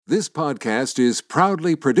This podcast is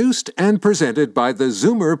proudly produced and presented by the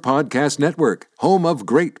Zoomer Podcast Network, home of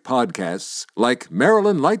great podcasts like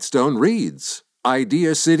Marilyn Lightstone Reads,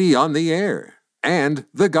 Idea City on the Air, and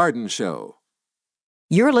The Garden Show.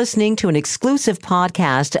 You're listening to an exclusive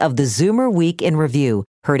podcast of the Zoomer Week in Review,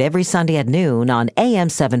 heard every Sunday at noon on AM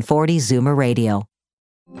 740 Zoomer Radio.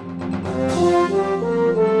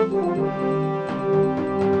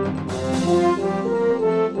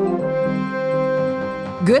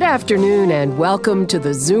 Good afternoon and welcome to the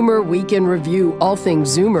Zoomer Week in Review, all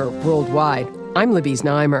things Zoomer worldwide. I'm Libby Is.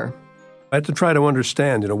 I had to try to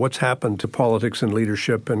understand, what's happened to politics and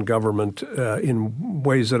leadership and government in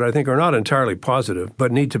ways that I think are not entirely positive,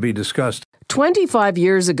 but need to be discussed. 25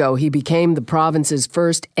 years ago, he became the province's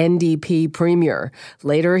first NDP premier.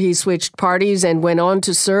 Later, he switched parties and went on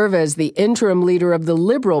to serve as the interim leader of the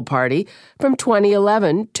Liberal Party from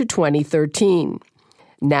 2011 to 2013.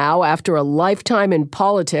 Now, after a lifetime in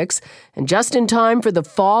politics, and just in time for the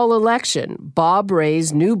fall election, Bob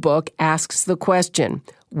Rae's new book asks the question,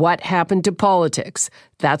 what happened to politics?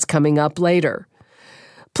 That's coming up later.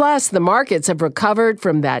 Plus, the markets have recovered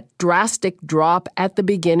from that drastic drop at the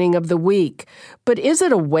beginning of the week. But is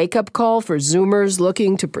it a wake-up call for Zoomers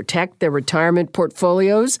looking to protect their retirement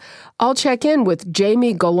portfolios? I'll check in with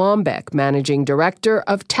Jamie Golombek, Managing Director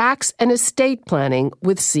of Tax and Estate Planning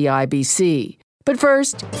with CIBC. But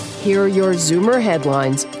first, here are your Zoomer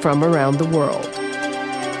headlines from around the world.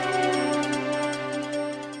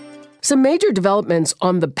 Some major developments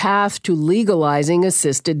on the path to legalizing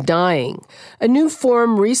assisted dying. A new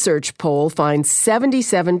Forum research poll finds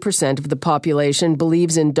 77% of the population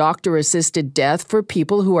believes in doctor-assisted death for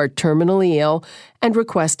people who are terminally ill and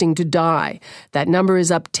requesting to die. That number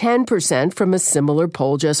is up 10% from a similar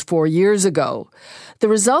poll just 4 years ago. The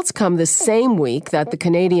results come the same week that the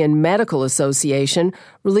Canadian Medical Association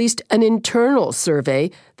released an internal survey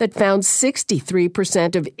that found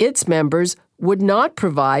 63% of its members would not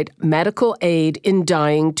provide medical aid in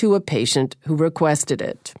dying to a patient who requested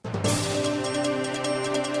it.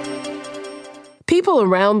 People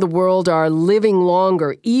around the world are living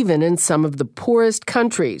longer, even in some of the poorest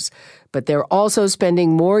countries, but they're also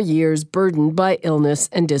spending more years burdened by illness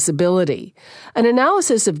and disability. An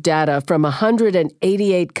analysis of data from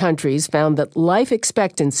 188 countries found that life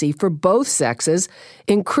expectancy for both sexes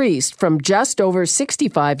increased from just over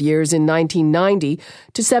 65 years in 1990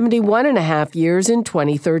 to 71.5 years in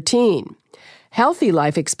 2013. Healthy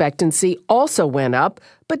life expectancy also went up,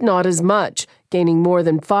 but not as much, gaining more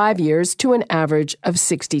than 5 years to an average of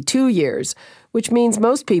 62 years, which means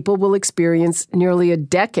most people will experience nearly a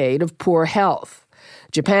decade of poor health.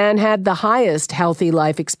 Japan had the highest healthy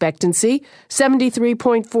life expectancy,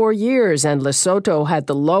 73.4 years, and Lesotho had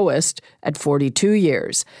the lowest at 42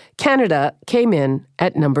 years. Canada came in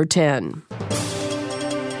at number 10.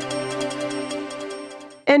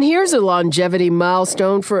 And here's a longevity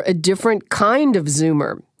milestone for a different kind of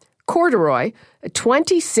Zoomer. Corduroy, a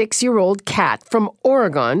 26-year-old cat from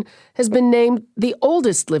Oregon, has been named the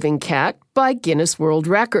oldest living cat by Guinness World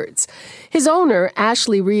Records. His owner,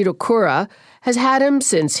 Ashley Reed Okura, has had him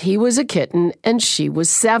since he was a kitten and she was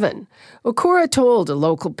 7. Okura told a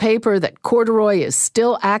local paper that Corduroy is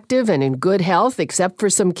still active and in good health except for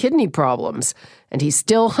some kidney problems, and he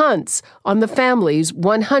still hunts on the family's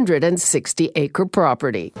 160-acre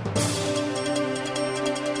property.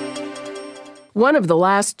 One of the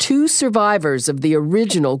last 2 survivors of the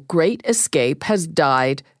original Great Escape has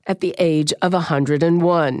died at the age of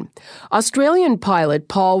 101. Australian pilot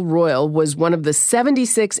Paul Royal was one of the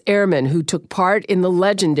 76 airmen who took part in the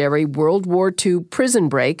legendary World War II prison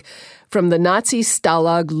break from the Nazi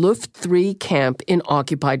Stalag Luft 3 camp in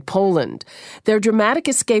occupied Poland. Their dramatic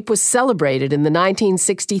escape was celebrated in the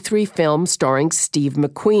 1963 film starring Steve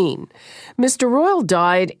McQueen. Mr. Royal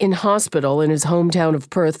died in hospital in his hometown of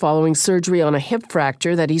Perth following surgery on a hip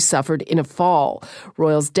fracture that he suffered in a fall.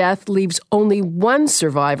 Royal's death leaves only one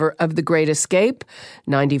survivor of the Great Escape,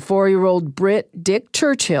 94-year-old Brit Dick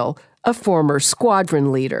Churchill, a former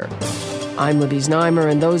squadron leader. I'm Libby Is,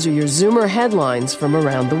 and those are your Zoomer headlines from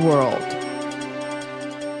around the world.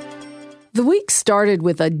 The week started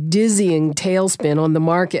with a dizzying tailspin on the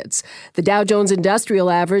markets. The Dow Jones Industrial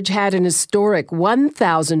Average had an historic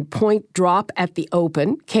 1,000-point drop at the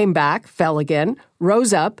open, came back, fell again,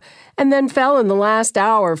 rose up, and then fell in the last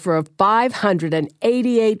hour for a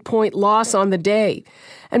 588-point loss on the day.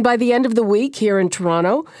 And by the end of the week here in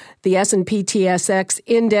Toronto, the S&P/TSX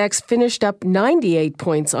index finished up 98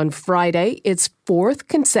 points on Friday, its 4th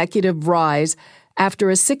consecutive rise after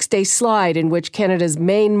a 6-day slide in which Canada's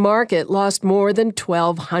main market lost more than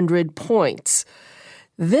 1,200 points.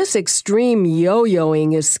 This extreme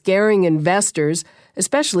yo-yoing is scaring investors,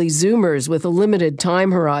 especially Zoomers with a limited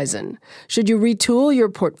time horizon. Should you retool your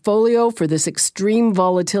portfolio for this extreme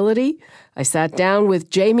volatility? I sat down with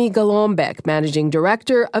Jamie Golombek, Managing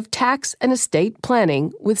Director of Tax and Estate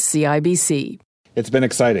Planning with CIBC. It's been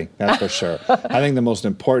exciting, that's for sure. I think the most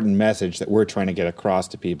important message that we're trying to get across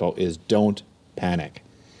to people is don't panic.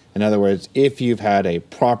 In other words, if you've had a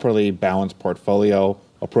properly balanced portfolio,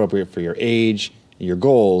 appropriate for your age, your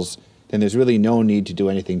goals, then there's really no need to do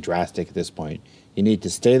anything drastic at this point. You need to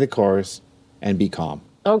stay the course and be calm.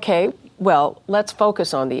 Okay, well, let's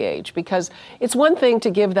focus on the age, because it's one thing to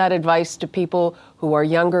give that advice to people who are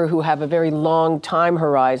younger, who have a very long time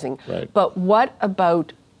horizon. Right. But what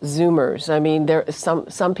about Zoomers? I mean,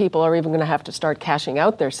 some people are even going to have to start cashing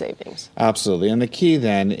out their savings. Absolutely. And the key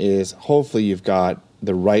then is hopefully you've got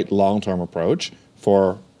the right long-term approach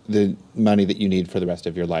for the money that you need for the rest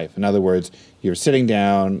of your life. In other words, you're sitting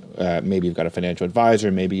down, maybe you've got a financial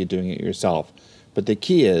advisor, maybe you're doing it yourself. But the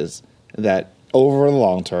key is that over the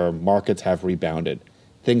long term, markets have rebounded.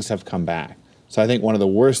 Things have come back. So I think one of the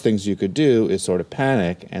worst things you could do is sort of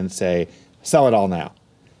panic and say, sell it all now.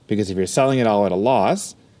 Because if you're selling it all at a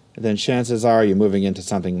loss, then chances are you're moving into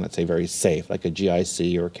something, let's say, very safe, like a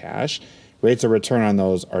GIC or cash. Rates of return on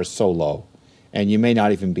those are so low. And you may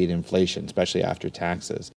not even beat inflation, especially after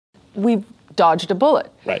taxes. We've dodged a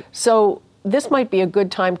bullet. Right. So this might be a good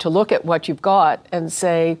time to look at what you've got and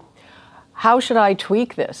say, how should I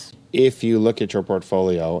tweak this? If you look at your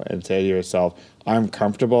portfolio and say to yourself, I'm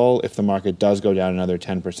comfortable if the market does go down another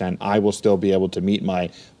 10%, I will still be able to meet my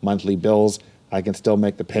monthly bills. I can still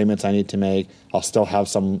make the payments I need to make. I'll still have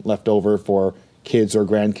some left over for kids or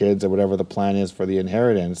grandkids or whatever the plan is for the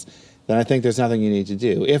inheritance. Then I think there's nothing you need to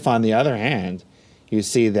do. If, on the other hand, you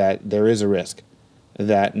see that there is a risk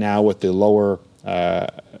that now with the lower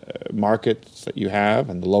markets that you have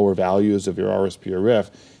and the lower values of your RSP or RIF,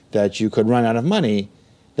 that you could run out of money,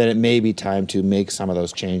 then it may be time to make some of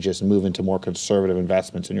those changes and move into more conservative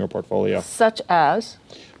investments in your portfolio. Such as?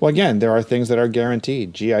 Well, again, there are things that are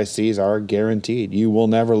guaranteed. GICs are guaranteed. You will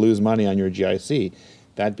never lose money on your GIC.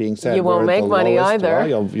 That being said, you won't make money either.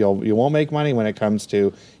 You won't make money when it comes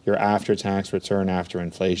to your after-tax return after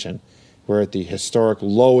inflation. We're at the historic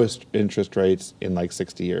lowest interest rates in like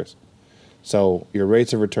 60 years. So your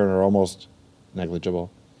rates of return are almost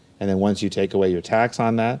negligible. And then once you take away your tax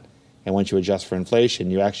on that, and once you adjust for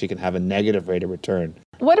inflation, you actually can have a negative rate of return.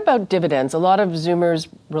 What about dividends? A lot of Zoomers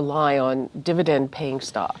rely on dividend-paying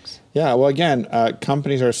stocks. Yeah, well, again,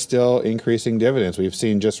 companies are still increasing dividends. We've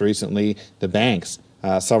seen just recently the banks.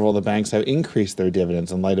 Several of the banks have increased their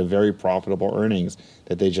dividends in light of very profitable earnings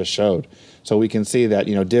that they just showed. So we can see that,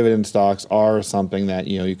 dividend stocks are something that,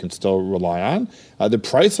 you can still rely on. The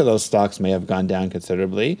price of those stocks may have gone down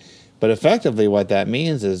considerably, but effectively what that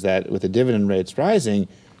means is that with the dividend rates rising,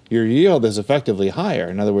 your yield is effectively higher.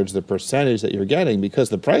 In other words, the percentage that you're getting, because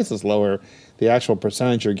the price is lower, the actual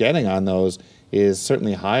percentage you're getting on those is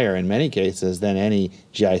certainly higher in many cases than any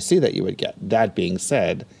GIC that you would get. That being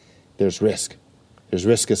said, there's risk. There's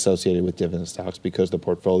risk associated with dividend stocks because the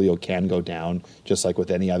portfolio can go down just like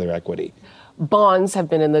with any other equity. Bonds have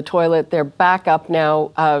been in the toilet. They're back up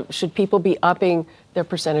now. Should people be upping their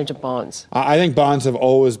percentage of bonds? I think bonds have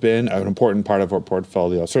always been an important part of our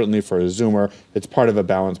portfolio. Certainly for a Zoomer, it's part of a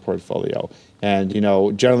balanced portfolio. And,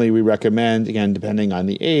 generally we recommend, again, depending on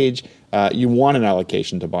the age, you want an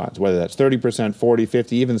allocation to bonds, whether that's 30%, 40,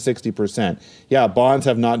 50, even 60%. Yeah, bonds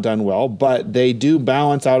have not done well, but they do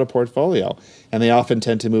balance out a portfolio, and they often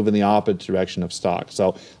tend to move in the opposite direction of stocks.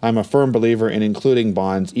 So I'm a firm believer in including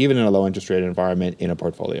bonds, even in a low interest rate environment, in a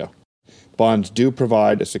portfolio. Bonds do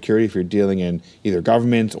provide a security if you're dealing in either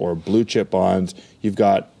government or blue chip bonds. You've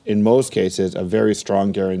got, in most cases, a very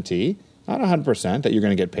strong guarantee, not 100%, that you're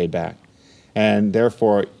going to get paid back. And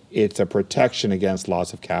therefore, it's a protection against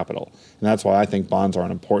loss of capital. And that's why I think bonds are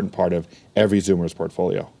an important part of every Zoomer's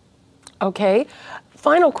portfolio. Okay.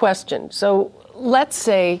 Final question. So let's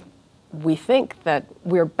say we think that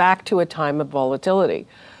we're back to a time of volatility.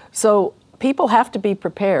 So people have to be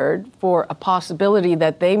prepared for a possibility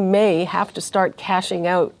that they may have to start cashing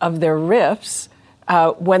out of their RIFs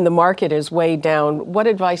when the market is way down. What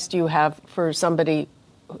advice do you have for somebody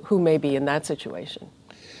who may be in that situation?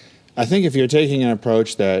 I think if you're taking an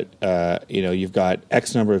approach that, you've got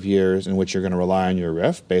X number of years in which you're going to rely on your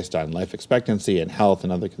RIF based on life expectancy and health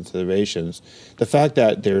and other considerations, the fact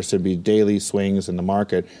that there should be daily swings in the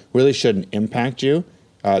market really shouldn't impact you.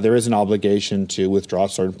 There is an obligation to withdraw a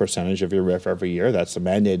certain percentage of your RIF every year. That's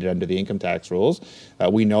mandated under the income tax rules.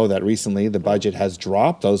 We know that recently the budget has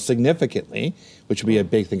dropped those significantly, which would be a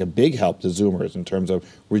big help to Zoomers in terms of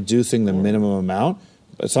reducing the minimum amount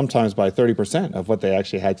sometimes by 30% of what they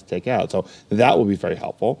actually had to take out. So that will be very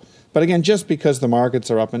helpful. But again, just because the markets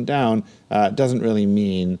are up and down doesn't really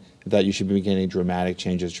mean that you should be making any dramatic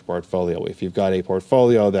changes to your portfolio. If you've got a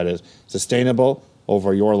portfolio that is sustainable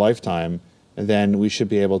over your lifetime, then we should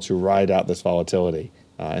be able to ride out this volatility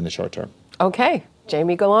in the short term. Okay.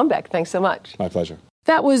 Jamie Golombek, thanks so much. My pleasure.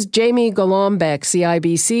 That was Jamie Golombek,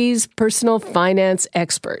 CIBC's personal finance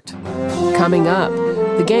expert. Coming up,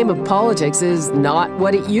 the game of politics is not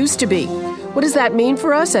what it used to be. What does that mean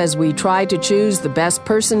for us as we try to choose the best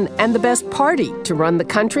person and the best party to run the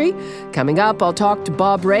country? Coming up, I'll talk to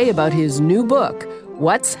Bob Ray about his new book,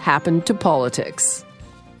 What's Happened to Politics.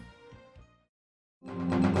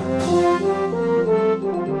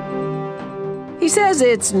 He says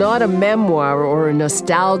it's not a memoir or a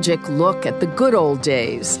nostalgic look at the good old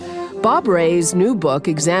days. Bob Ray's new book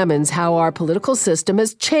examines how our political system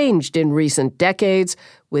has changed in recent decades,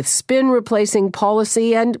 with spin replacing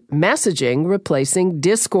policy and messaging replacing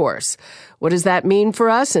discourse. What does that mean for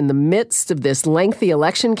us in the midst of this lengthy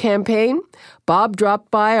election campaign? Bob dropped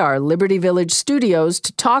by our Liberty Village studios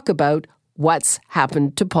to talk about what's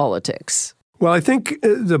happened to politics. Well, I think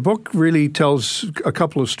the book really tells a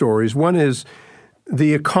couple of stories. One is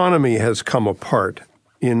the economy has come apart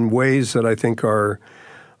in ways that I think are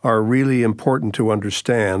really important to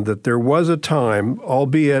understand. That there was a time,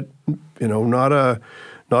 albeit not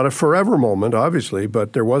a forever moment, obviously,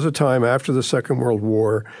 but there was a time after the Second World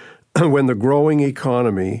War when the growing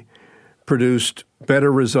economy produced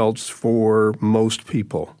better results for most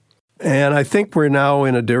people. And I think we're now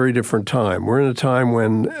in a very different time. We're in a time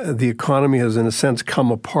when the economy has, in a sense, come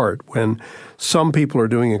apart, when some people are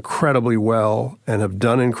doing incredibly well and have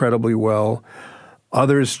done incredibly well.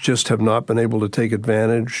 Others just have not been able to take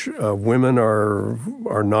advantage. Women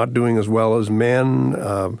are not doing as well as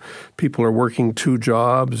men. People are working two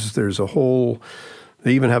jobs. They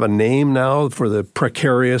even have a name now for the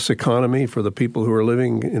precarious economy, for the people who are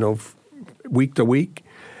living, week to week.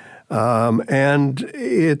 And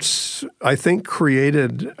it's, I think,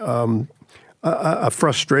 created a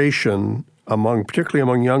frustration particularly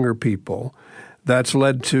among younger people, that's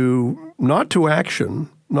led to not to action,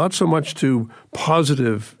 not so much to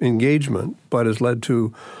positive engagement, but has led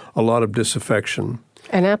to a lot of disaffection.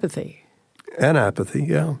 And apathy. And apathy,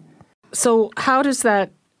 yeah. So how does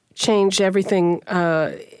that change everything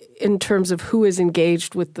in terms of who is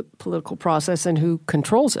engaged with the political process and who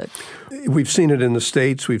controls it? We've seen it in the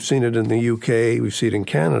States, we've seen it in the UK, we see it in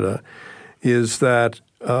Canada, is that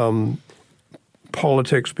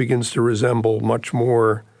politics begins to resemble much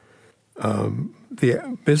more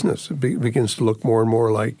the business. It begins to look more and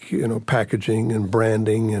more like, packaging and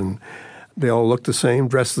branding, and they all look the same,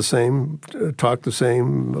 dress the same, talk the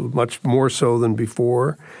same, much more so than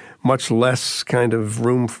before. Much less kind of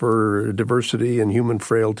room for diversity and human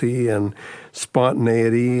frailty and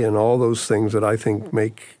spontaneity and all those things that I think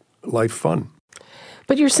make life fun.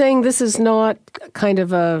 But you're saying this is not kind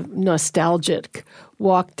of a nostalgic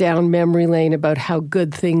walk down memory lane about how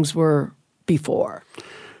good things were before.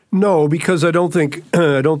 No, because I don't think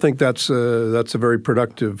that's a very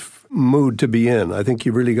productive mood to be in. I think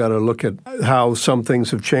you really got to look at how some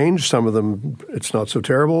things have changed. Some of them, it's not so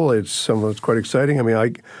terrible. Some of it's quite exciting. I mean,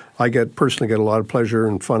 I personally get a lot of pleasure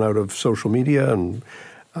and fun out of social media and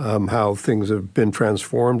how things have been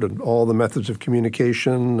transformed and all the methods of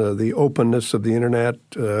communication, the openness of the internet.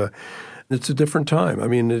 It's a different time. I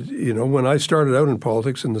mean, when I started out in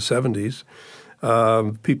politics in the 70s,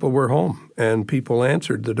 people were home and people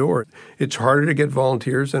answered the door. It's harder to get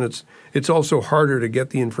volunteers, and it's also harder to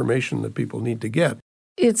get the information that people need to get.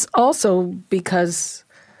 It's also because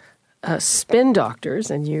spin doctors,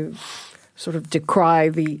 and you sort of decry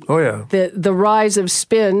the rise of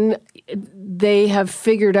spin, they have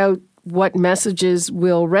figured out what messages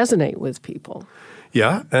will resonate with people.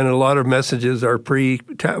 Yeah, and a lot of messages are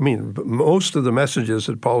most of the messages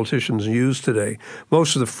that politicians use today,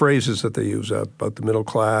 most of the phrases that they use about the middle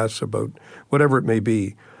class, about whatever it may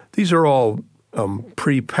be, these are all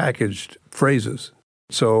pre-packaged phrases.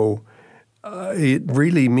 So it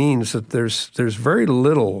really means that there's very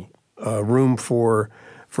little room for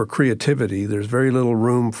creativity. There's very little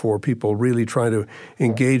room for people really trying to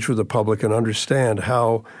engage with the public and understand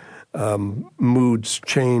how moods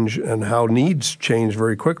change and how needs change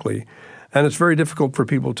very quickly. And it's very difficult for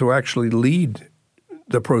people to actually lead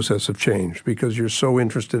the process of change because you're so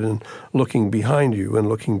interested in looking behind you and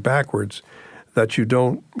looking backwards that you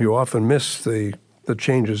often miss the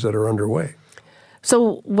changes that are underway.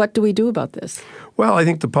 So what do we do about this? Well, I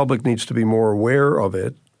think the public needs to be more aware of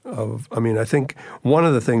it. I think one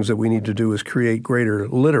of the things that we need to do is create greater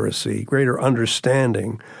literacy, greater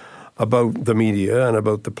understanding about the media and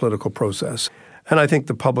about the political process. And I think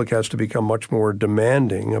the public has to become much more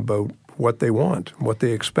demanding about what they want, what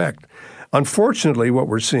they expect. Unfortunately, what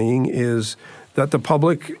we're seeing is that the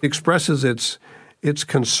public expresses its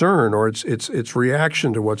concern or its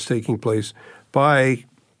reaction to what's taking place by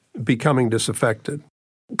becoming disaffected.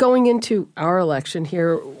 Going into our election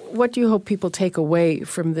here, what do you hope people take away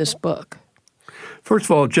from this book? First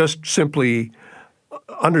of all, just simply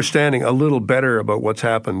understanding a little better about what's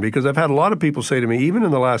happened, because I've had a lot of people say to me, even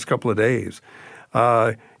in the last couple of days,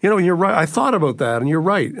 you're right. I thought about that, and you're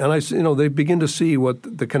right. And they begin to see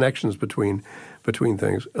what the connections between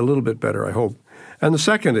things a little bit better, I hope. And the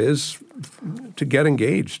second is to get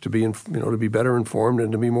engaged, to be better informed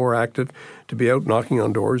and to be more active, to be out knocking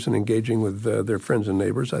on doors and engaging with their friends and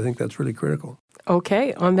neighbors. I think that's really critical.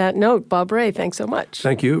 Okay. On that note, Bob Ray, thanks so much.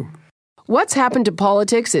 Thank you. What's Happened to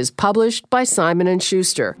Politics is published by Simon &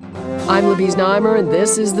 Schuster. I'm Libby Is, and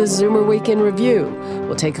this is the Zoomer Week in Review.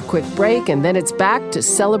 We'll take a quick break, and then it's back to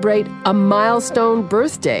celebrate a milestone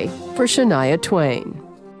birthday for Shania Twain.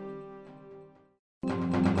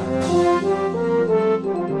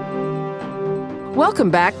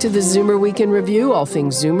 Welcome back to the Zoomer Week in Review, all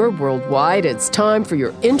things Zoomer worldwide. It's time for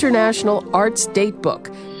your International Arts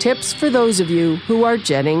Datebook, tips for those of you who are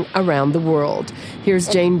jetting around the world. Here's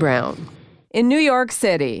Jane Brown. In New York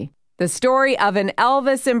City, the story of an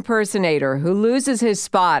Elvis impersonator who loses his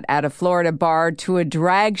spot at a Florida bar to a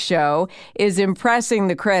drag show is impressing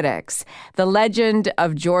the critics. The legend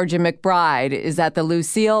of Georgia McBride is at the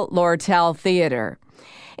Lucille Lortel Theater.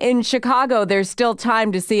 In Chicago, there's still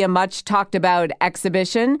time to see a much-talked-about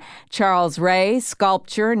exhibition. Charles Ray,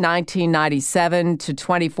 Sculpture, 1997 to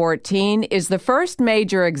 2014, is the first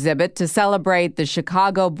major exhibit to celebrate the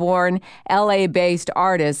Chicago-born, LA-based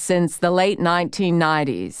artist since the late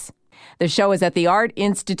 1990s. The show is at the Art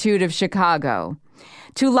Institute of Chicago.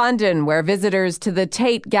 To London, where visitors to the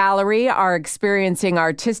Tate Gallery are experiencing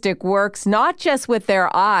artistic works not just with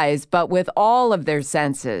their eyes, but with all of their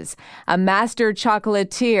senses. A master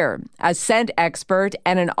chocolatier, a scent expert,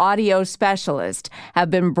 and an audio specialist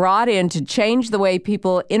have been brought in to change the way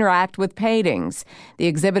people interact with paintings. The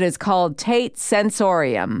exhibit is called Tate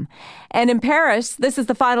Sensorium. And in Paris, this is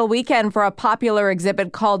the final weekend for a popular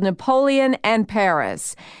exhibit called Napoleon and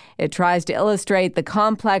Paris. It tries to illustrate the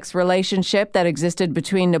complex relationship that existed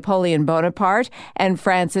between Napoleon Bonaparte and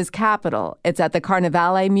France's capital. It's at the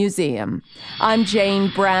Carnavalet Museum. I'm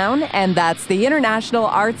Jane Brown, and that's the International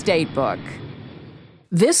Arts Datebook.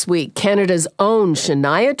 This week, Canada's own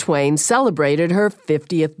Shania Twain celebrated her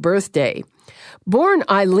 50th birthday. Born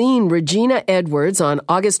Eileen Regina Edwards on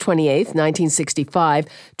August 28, 1965,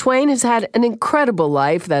 Twain has had an incredible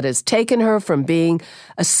life that has taken her from being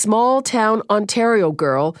a small-town Ontario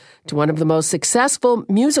girl to one of the most successful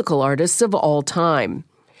musical artists of all time.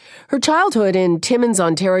 Her childhood in Timmins,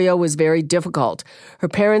 Ontario was very difficult. Her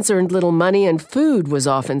parents earned little money and food was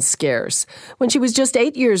often scarce. When she was just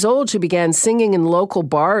 8 years old, she began singing in local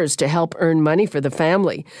bars to help earn money for the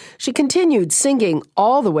family. She continued singing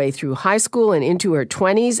all the way through high school and into her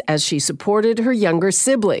 20s as she supported her younger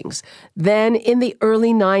siblings. Then, in the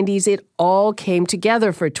early 90s, it all came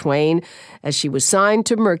together for Twain as she was signed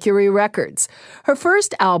to Mercury Records. Her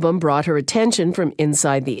first album brought her attention from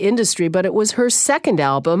inside the industry, but it was her second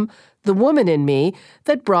album, The Woman in Me,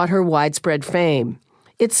 that brought her widespread fame.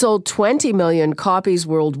 It sold 20 million copies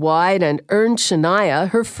worldwide and earned Shania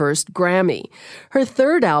her first Grammy. Her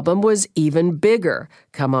third album was even bigger.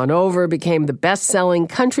 Come On Over became the best-selling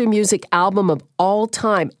country music album of all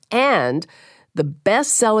time and the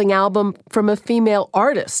best-selling album from a female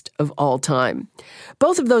artist of all time.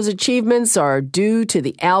 Both of those achievements are due to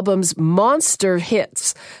the album's monster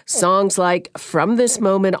hits. Songs like From This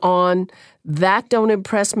Moment On, That Don't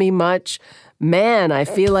Impress Me Much, Man, I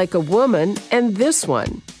Feel Like a Woman, and this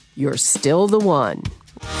one, You're Still the One.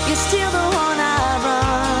 You're still the one I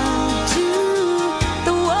run to,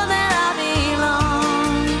 the one that I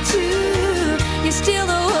belong to. You're still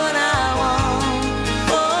the one I want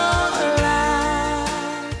for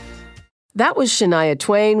life. That was Shania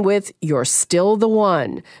Twain with You're Still the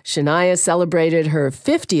One. Shania celebrated her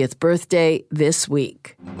 50th birthday this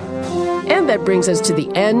week. And that brings us to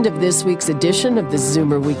the end of this week's edition of the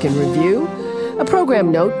Zoomer Week in Review. A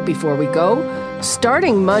program note before we go.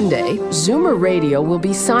 Starting Monday, Zoomer Radio will be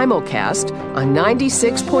simulcast on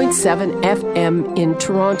 96.7 FM in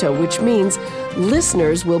Toronto, which means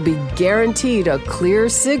listeners will be guaranteed a clear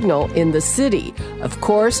signal in the city. Of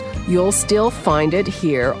course, you'll still find it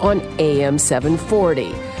here on AM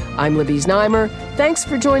 740. I'm Libby Is. Thanks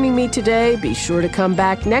for joining me today. Be sure to come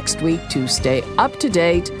back next week to stay up to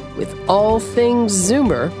date with all things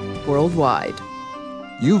Zoomer worldwide.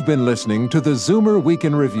 You've been listening to the Zoomer Week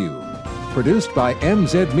in Review, produced by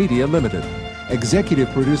MZ Media Limited. Executive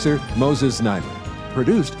producer Moses Snyder.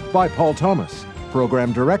 Produced by Paul Thomas.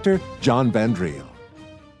 Program director John Van Driel.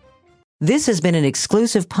 This has been an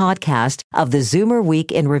exclusive podcast of the Zoomer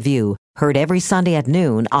Week in Review, heard every Sunday at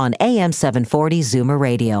noon on AM 740 Zoomer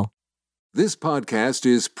Radio. This podcast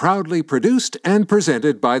is proudly produced and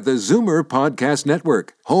presented by the Zoomer Podcast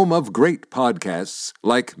Network, home of great podcasts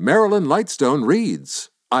like Marilyn Lightstone Reads,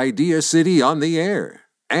 Idea City on the Air,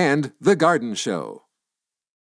 and The Garden Show.